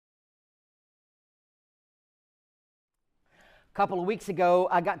A couple of weeks ago,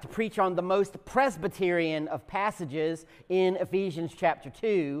 I got to preach on the most Presbyterian of passages in Ephesians chapter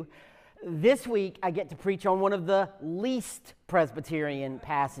 2. This week, I get to preach on one of the least Presbyterian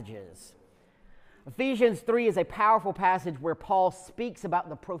passages. Ephesians 3 is a powerful passage where Paul speaks about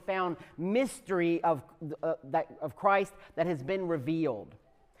the profound mystery of Christ that has been revealed.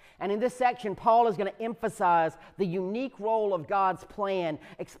 And in this section, Paul is going to emphasize the unique role of God's plan,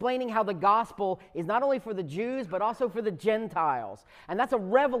 explaining how the gospel is not only for the Jews, but also for the Gentiles. And that's a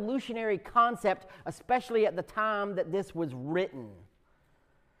revolutionary concept, especially at the time that this was written.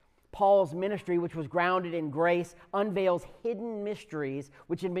 Paul's ministry, which was grounded in grace, unveils hidden mysteries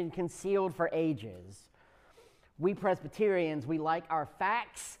which had been concealed for ages. We Presbyterians, we like our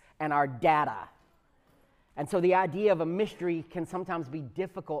facts and our data. And so the idea of a mystery can sometimes be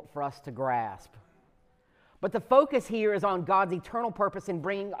difficult for us to grasp. But the focus here is on God's eternal purpose in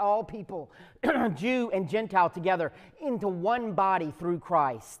bringing all people, Jew and Gentile, together into one body through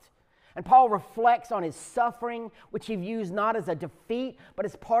Christ. And Paul reflects on his suffering, which he views not as a defeat, but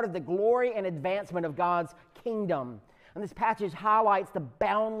as part of the glory and advancement of God's kingdom. And this passage highlights the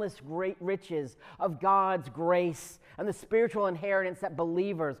boundless great riches of God's grace and the spiritual inheritance that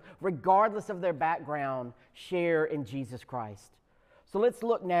believers, regardless of their background, share in Jesus Christ. So let's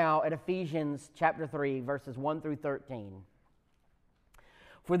look now at Ephesians chapter 3, verses 1 through 13.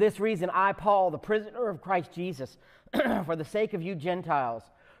 For this reason, I, Paul, the prisoner of Christ Jesus, for the sake of you Gentiles,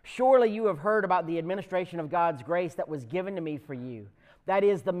 surely you have heard about the administration of God's grace that was given to me for you. That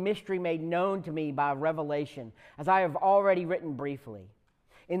is the mystery made known to me by revelation, as I have already written briefly.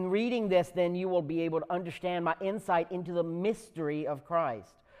 In reading this, then, you will be able to understand my insight into the mystery of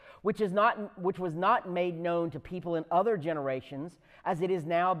Christ, which was not made known to people in other generations, as it has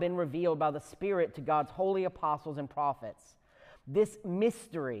now been revealed by the Spirit to God's holy apostles and prophets. This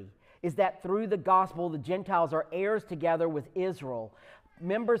mystery is that through the gospel, the Gentiles are heirs together with Israel,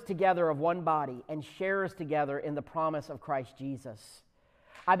 members together of one body, and sharers together in the promise of Christ Jesus.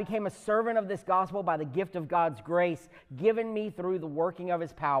 I became a servant of this gospel by the gift of God's grace given me through the working of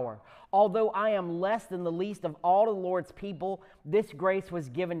his power. Although I am less than the least of all the Lord's people, this grace was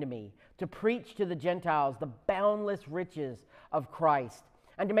given to me to preach to the Gentiles the boundless riches of Christ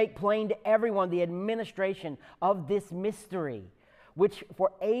and to make plain to everyone the administration of this mystery, which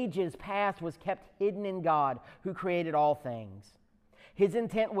for ages past was kept hidden in God, who created all things. His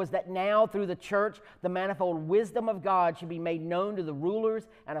intent was that now, through the church, the manifold wisdom of God should be made known to the rulers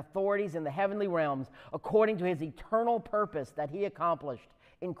and authorities in the heavenly realms, according to his eternal purpose that he accomplished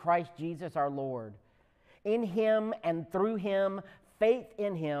in Christ Jesus our Lord. In him and through faith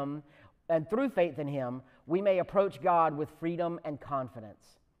in him, we may approach God with freedom and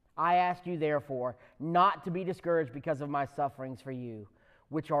confidence. I ask you, therefore, not to be discouraged because of my sufferings for you,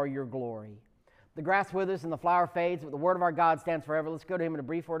 which are your glory. The grass withers and the flower fades, but the word of our God stands forever. Let's go to him in a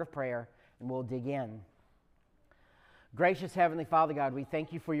brief word of prayer, and we'll dig in. Gracious Heavenly Father God, we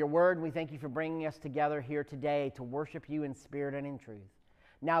thank you for your word, and we thank you for bringing us together here today to worship you in spirit and in truth.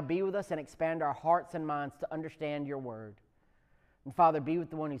 Now be with us and expand our hearts and minds to understand your word. And Father, be with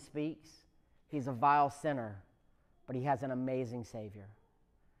the one who speaks. He's a vile sinner, but he has an amazing Savior.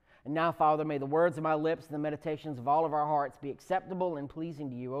 And now, Father, may the words of my lips and the meditations of all of our hearts be acceptable and pleasing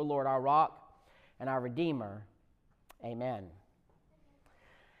to you, O Lord, our rock and our Redeemer. Amen.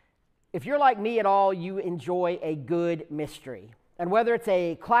 If you're like me at all, you enjoy a good mystery. And whether it's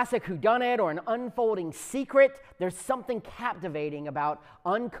a classic whodunit or an unfolding secret, there's something captivating about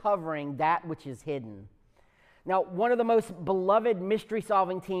uncovering that which is hidden. Now, one of the most beloved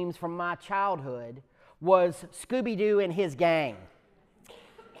mystery-solving teams from my childhood was Scooby-Doo and his gang.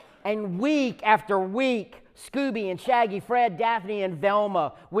 And week after week, Scooby and Shaggy, Fred, Daphne, and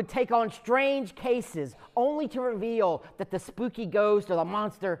Velma would take on strange cases only to reveal that the spooky ghost or the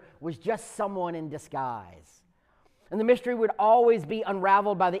monster was just someone in disguise. And the mystery would always be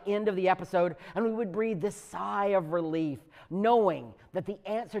unraveled by the end of the episode, and we would breathe this sigh of relief, knowing that the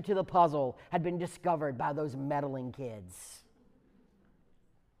answer to the puzzle had been discovered by those meddling kids.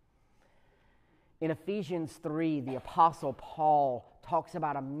 In Ephesians 3, the Apostle Paul talks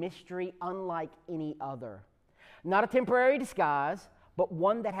about a mystery unlike any other. Not a temporary disguise, but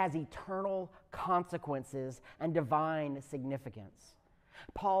one that has eternal consequences and divine significance.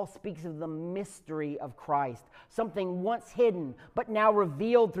 Paul speaks of the mystery of Christ, something once hidden, but now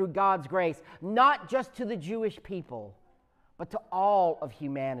revealed through God's grace, not just to the Jewish people, but to all of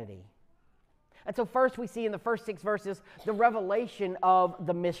humanity. And so first we see in the first 6 verses the revelation of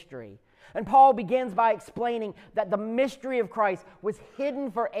the mystery. And Paul begins by explaining that the mystery of Christ was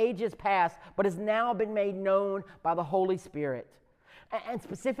hidden for ages past, but has now been made known by the Holy Spirit. And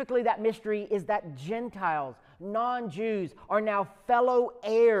specifically, that mystery is that Gentiles, non-Jews, are now fellow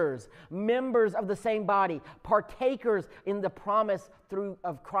heirs, members of the same body, partakers in the promise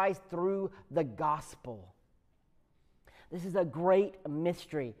of Christ through the gospel. This is a great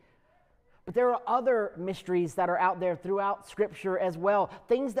mystery. But there are other mysteries that are out there throughout Scripture as well,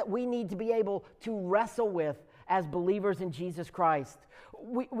 things that we need to be able to wrestle with as believers in Jesus Christ.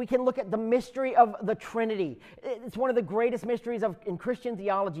 We can look at the mystery of the Trinity. It's one of the greatest mysteries in Christian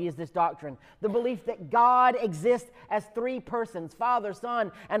theology is this doctrine. The belief that God exists as three persons, Father,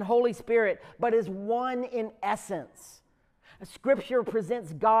 Son, and Holy Spirit, but is one in essence. Scripture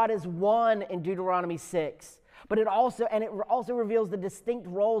presents God as one in Deuteronomy 6. But it also reveals the distinct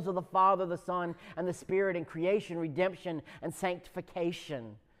roles of the Father, the Son, and the Spirit in creation, redemption, and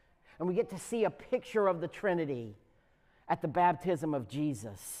sanctification. And we get to see a picture of the Trinity at the baptism of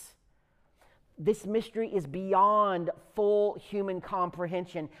Jesus. This mystery is beyond full human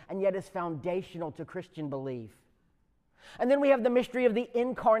comprehension and yet is foundational to Christian belief. And then we have the mystery of the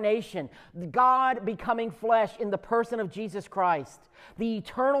incarnation, God becoming flesh in the person of Jesus Christ, the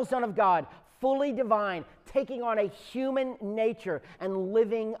eternal Son of God, fully divine, taking on a human nature and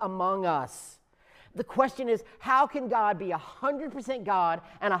living among us. The question is, how can God be 100% God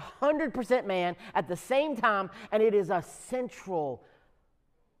and 100% man at the same time? And it is a central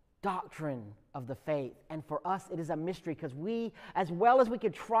doctrine of the faith. And for us, it is a mystery because we, as well as we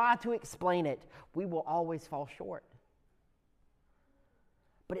could try to explain it, we will always fall short.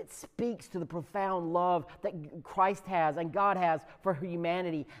 But it speaks to the profound love that Christ has and God has for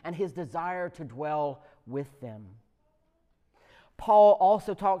humanity and his desire to dwell with them. Paul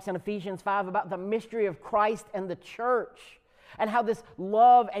also talks in Ephesians 5 about the mystery of Christ and the church and how this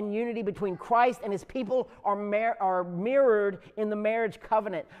love and unity between Christ and his people are mirrored in the marriage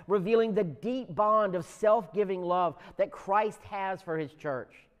covenant, revealing the deep bond of self-giving love that Christ has for his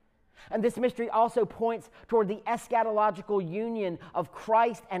church. And this mystery also points toward the eschatological union of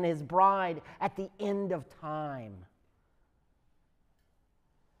Christ and his bride at the end of time.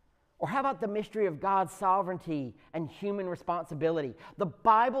 Or how about the mystery of God's sovereignty and human responsibility? The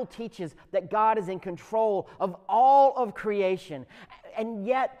Bible teaches that God is in control of all of creation, and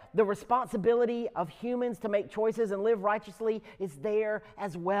yet the responsibility of humans to make choices and live righteously is there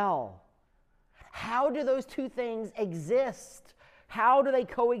as well. How do those two things exist? How do they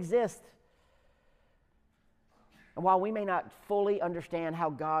coexist? And while we may not fully understand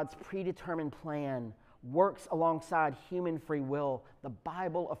how God's predetermined plan works alongside human free will, the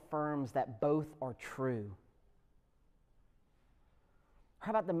Bible affirms that both are true.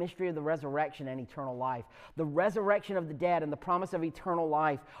 How about the mystery of the resurrection and eternal life? The resurrection of the dead and the promise of eternal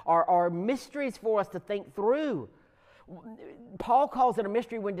life are mysteries for us to think through. Paul calls it a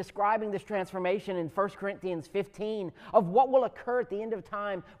mystery when describing this transformation in 1 Corinthians 15 of what will occur at the end of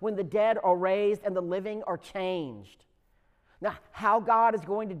time when the dead are raised and the living are changed. Now, how God is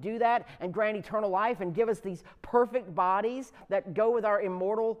going to do that and grant eternal life and give us these perfect bodies that go with our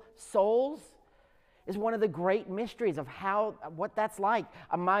immortal souls is one of the great mysteries of what that's like.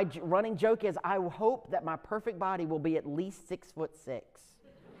 My running joke is, I hope that my perfect body will be at least 6'6".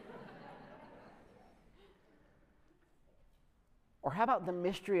 Or how about the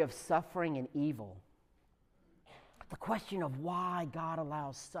mystery of suffering and evil? The question of why God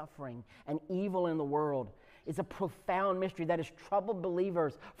allows suffering and evil in the world is a profound mystery that has troubled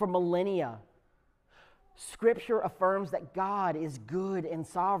believers for millennia. Scripture affirms that God is good and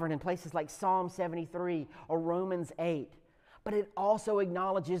sovereign in places like Psalm 73 or Romans 8, but it also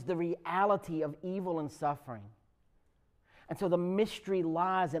acknowledges the reality of evil and suffering. And so the mystery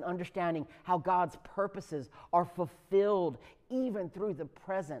lies in understanding how God's purposes are fulfilled even through the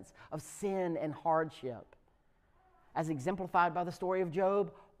presence of sin and hardship, as exemplified by the story of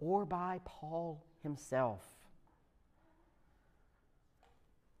Job or by Paul himself.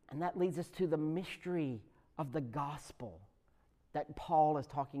 And that leads us to the mystery of the gospel that Paul is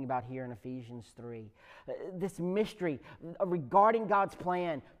talking about here in Ephesians 3. This mystery regarding God's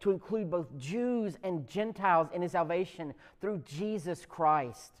plan to include both Jews and Gentiles in his salvation through Jesus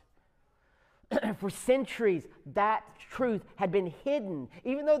Christ. For centuries, that truth had been hidden,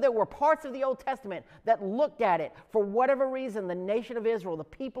 even though there were parts of the Old Testament that looked at it. For whatever reason, the nation of Israel, the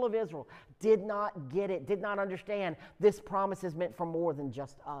people of Israel, did not get it, did not understand this promise is meant for more than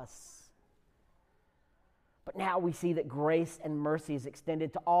just us. But now we see that grace and mercy is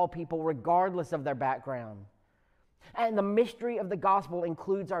extended to all people regardless of their background. And the mystery of the gospel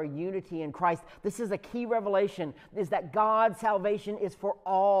includes our unity in Christ. This is a key revelation, is that God's salvation is for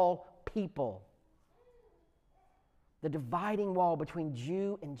all people. The dividing wall between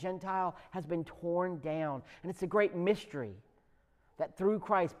Jew and Gentile has been torn down. And it's a great mystery that through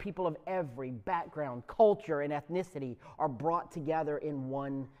Christ, people of every background, culture, and ethnicity are brought together in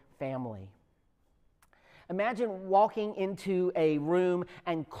one family. Imagine walking into a room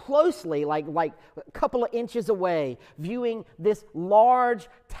and closely, like a couple of inches away, viewing this large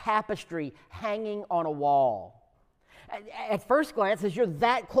tapestry hanging on a wall. At first glance, as you're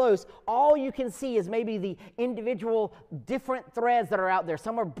that close, all you can see is maybe the individual different threads that are out there.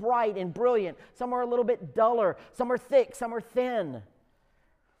 Some are bright and brilliant. Some are a little bit duller. Some are thick. Some are thin.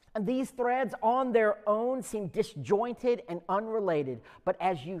 And these threads on their own seem disjointed and unrelated. But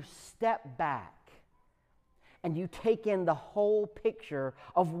as you step back and you take in the whole picture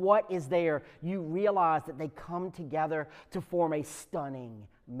of what is there, you realize that they come together to form a stunning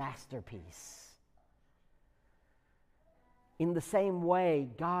masterpiece. In the same way,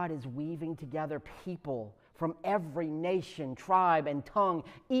 God is weaving together people from every nation, tribe, and tongue,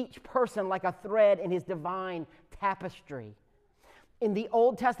 each person like a thread in his divine tapestry. In the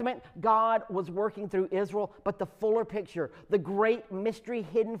Old Testament, God was working through Israel, but the fuller picture, the great mystery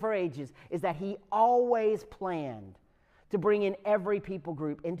hidden for ages, is that he always planned to bring in every people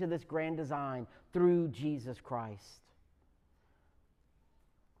group into this grand design through Jesus Christ.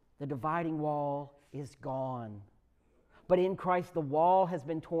 The dividing wall is gone. But in Christ, the wall has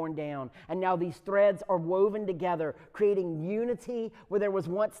been torn down, and now these threads are woven together, creating unity where there was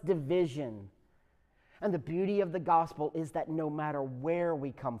once division. And the beauty of the gospel is that no matter where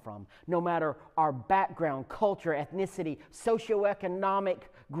we come from, no matter our background, culture, ethnicity, socioeconomic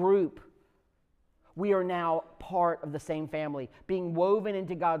group, we are now part of the same family, being woven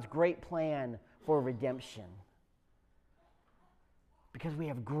into God's great plan for redemption. Because we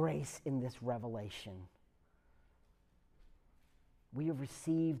have grace in this revelation. We have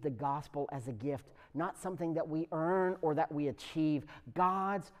received the gospel as a gift, not something that we earn or that we achieve.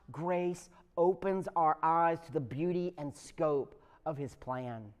 God's grace opens our eyes to the beauty and scope of his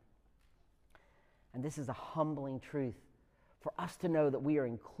plan. And this is a humbling truth for us to know that we are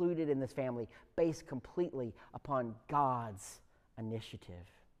included in this family based completely upon God's initiative.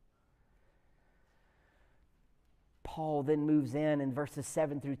 Paul then moves in verses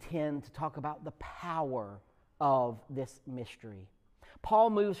 7 through 10 to talk about the power of this mystery.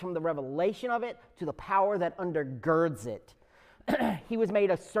 Paul moves from the revelation of it to the power that undergirds it. He was made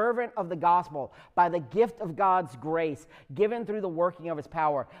a servant of the gospel by the gift of God's grace given through the working of his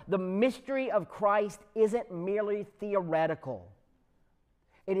power. The mystery of Christ isn't merely theoretical.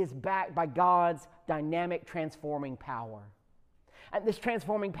 It is backed by God's dynamic transforming power. And this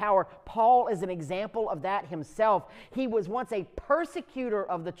transforming power, Paul is an example of that himself. He was once a persecutor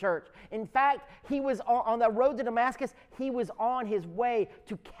of the church. In fact, he was on the road to Damascus. He was on his way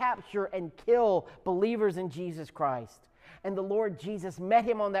to capture and kill believers in Jesus Christ. And the Lord Jesus met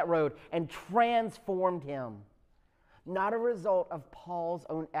him on that road and transformed him. Not a result of Paul's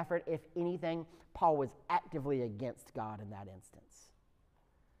own effort. If anything, Paul was actively against God in that instance.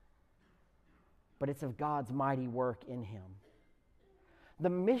 But it's of God's mighty work in him. The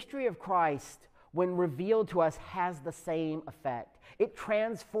mystery of Christ, when revealed to us, has the same effect. It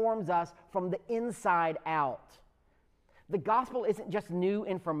transforms us from the inside out. The gospel isn't just new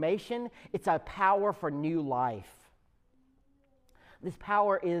information, it's a power for new life. This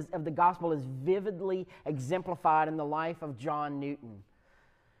power of the gospel is vividly exemplified in the life of John Newton.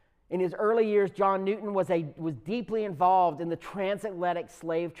 In his early years, John Newton was deeply involved in the transatlantic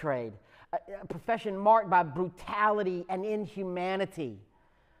slave trade, a profession marked by brutality and inhumanity.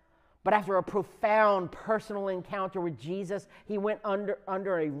 But after a profound personal encounter with Jesus, he went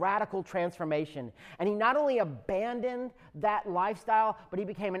under a radical transformation. And he not only abandoned that lifestyle, but he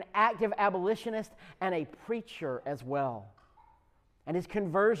became an active abolitionist and a preacher as well. And his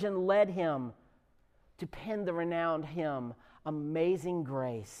conversion led him to pen the renowned hymn, "Amazing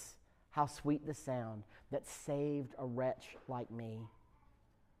Grace, how sweet the sound that saved a wretch like me."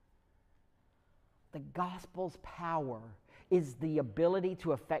 The gospel's power is the ability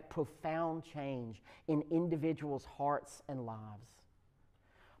to effect profound change in individuals' hearts and lives.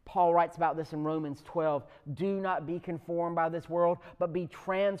 Paul writes about this in Romans 12, "Do not be conformed by this world, but be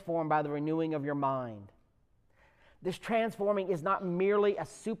transformed by the renewing of your mind." This transforming is not merely a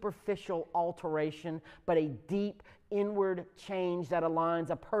superficial alteration, but a deep inward change that aligns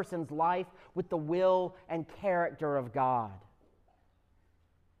a person's life with the will and character of God.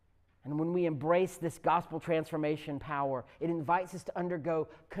 And when we embrace this gospel transformation power, it invites us to undergo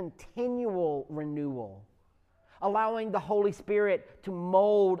continual renewal, allowing the Holy Spirit to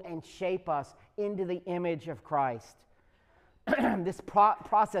mold and shape us into the image of Christ. This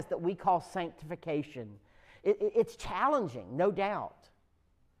process that we call sanctification, it's challenging, no doubt,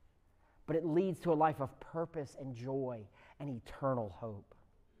 but it leads to a life of purpose and joy and eternal hope.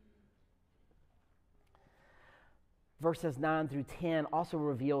 Verses 9 through 10 also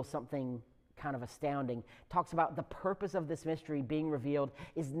reveal something kind of astounding. It talks about the purpose of this mystery being revealed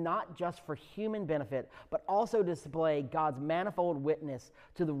is not just for human benefit, but also to display God's manifold witness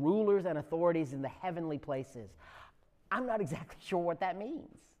to the rulers and authorities in the heavenly places. I'm not exactly sure what that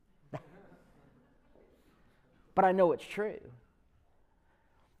means, but I know it's true.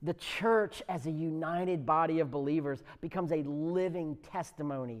 The church, as a united body of believers, becomes a living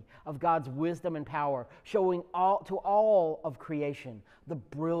testimony of God's wisdom and power, showing to all of creation the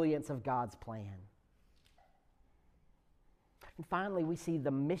brilliance of God's plan. And finally, we see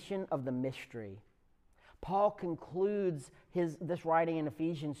the mission of the mystery. Paul concludes this writing in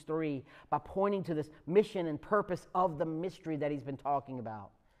Ephesians 3 by pointing to this mission and purpose of the mystery that he's been talking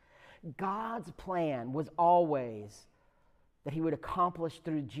about. God's plan was always that he would accomplish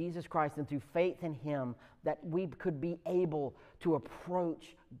through Jesus Christ and through faith in him, that we could be able to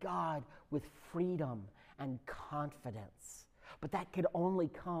approach God with freedom and confidence. But that could only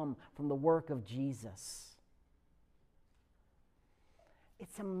come from the work of Jesus.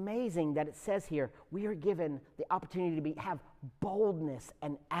 It's amazing that it says here, we are given the opportunity to have boldness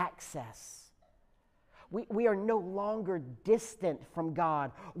and access. We are no longer distant from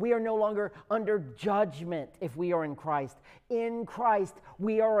God. We are no longer under judgment if we are in Christ. In Christ,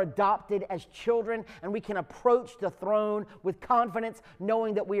 we are adopted as children, and we can approach the throne with confidence,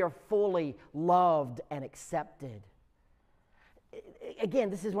 knowing that we are fully loved and accepted. Again,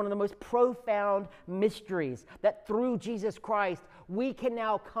 this is one of the most profound mysteries, that through Jesus Christ, we can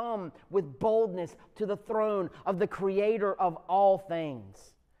now come with boldness to the throne of the Creator of all things.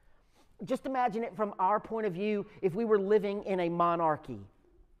 Just imagine it from our point of view if we were living in a monarchy.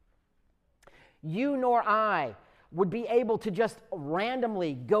 You nor I would be able to just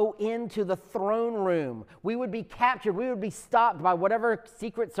randomly go into the throne room. We would be captured. We would be stopped by whatever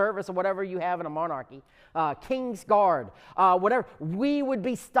secret service or whatever you have in a monarchy, King's Guard, whatever. We would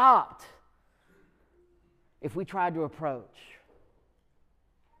be stopped if we tried to approach.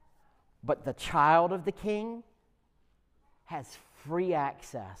 But the child of the king has free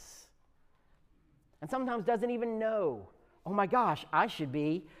access. And sometimes doesn't even know, oh my gosh, I should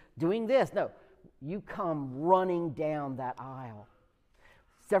be doing this. No, you come running down that aisle.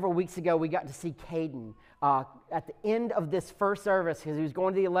 Several weeks ago, we got to see Caden at the end of this first service, because he was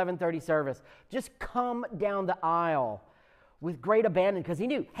going to the 11:30 service, just come down the aisle with great abandon, because he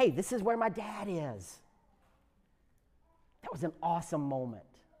knew, hey, this is where my dad is. That was an awesome moment.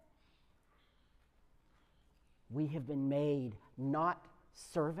 We have been made not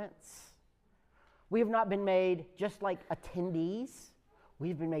servants. We have not been made just like attendees. We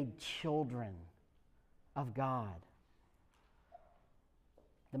have been made children of God.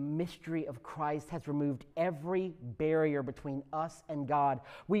 The mystery of Christ has removed every barrier between us and God.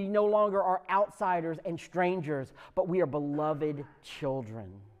 We no longer are outsiders and strangers, but we are beloved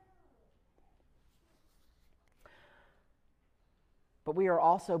children. But we are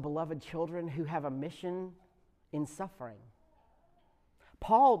also beloved children who have a mission in suffering.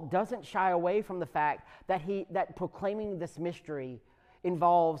 Paul doesn't shy away from the fact that proclaiming this mystery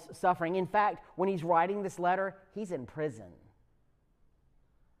involves suffering. In fact, when he's writing this letter, he's in prison.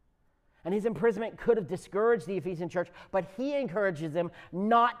 And his imprisonment could have discouraged the Ephesian church, but he encourages them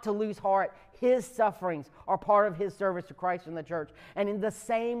not to lose heart. His sufferings are part of his service to Christ and the church. And in the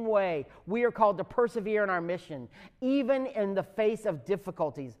same way, we are called to persevere in our mission, even in the face of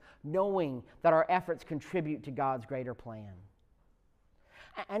difficulties, knowing that our efforts contribute to God's greater plan.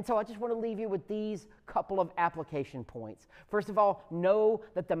 And so I just want to leave you with these couple of application points. First of all, know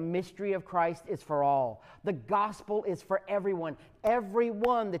that the mystery of Christ is for all. The gospel is for everyone.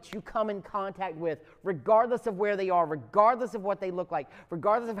 Everyone that you come in contact with, regardless of where they are, regardless of what they look like,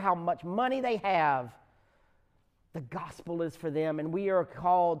 regardless of how much money they have, the gospel is for them. And we are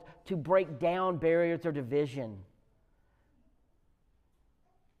called to break down barriers of division.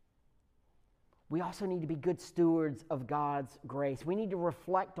 We also need to be good stewards of God's grace. We need to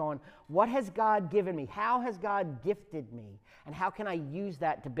reflect on, what has God given me? How has God gifted me? And how can I use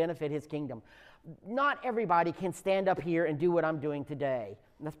that to benefit his kingdom? Not everybody can stand up here and do what I'm doing today.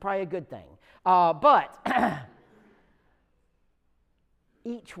 And that's probably a good thing. But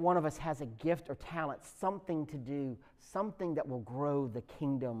each one of us has a gift or talent, something to do, something that will grow the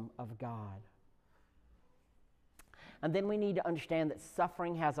kingdom of God. And then we need to understand that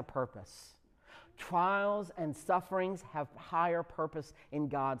suffering has a purpose. Trials and sufferings have higher purpose in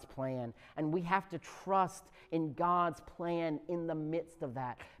God's plan. And we have to trust in God's plan in the midst of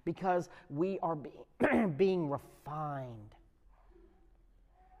that, because we are being refined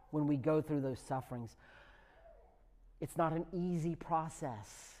when we go through those sufferings. It's not an easy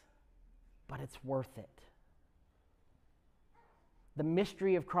process, but it's worth it. The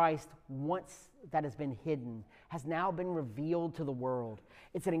mystery of Christ, once that has been hidden, has now been revealed to the world.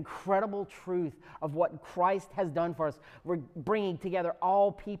 It's an incredible truth of what Christ has done for us. We're bringing together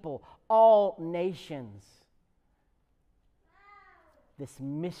all people, all nations. This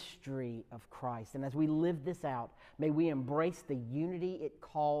mystery of Christ. And as we live this out, may we embrace the unity it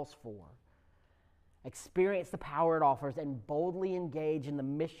calls for, experience the power it offers, and boldly engage in the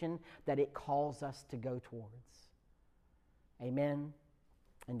mission that it calls us to go towards. Amen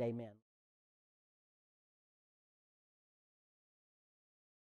and amen.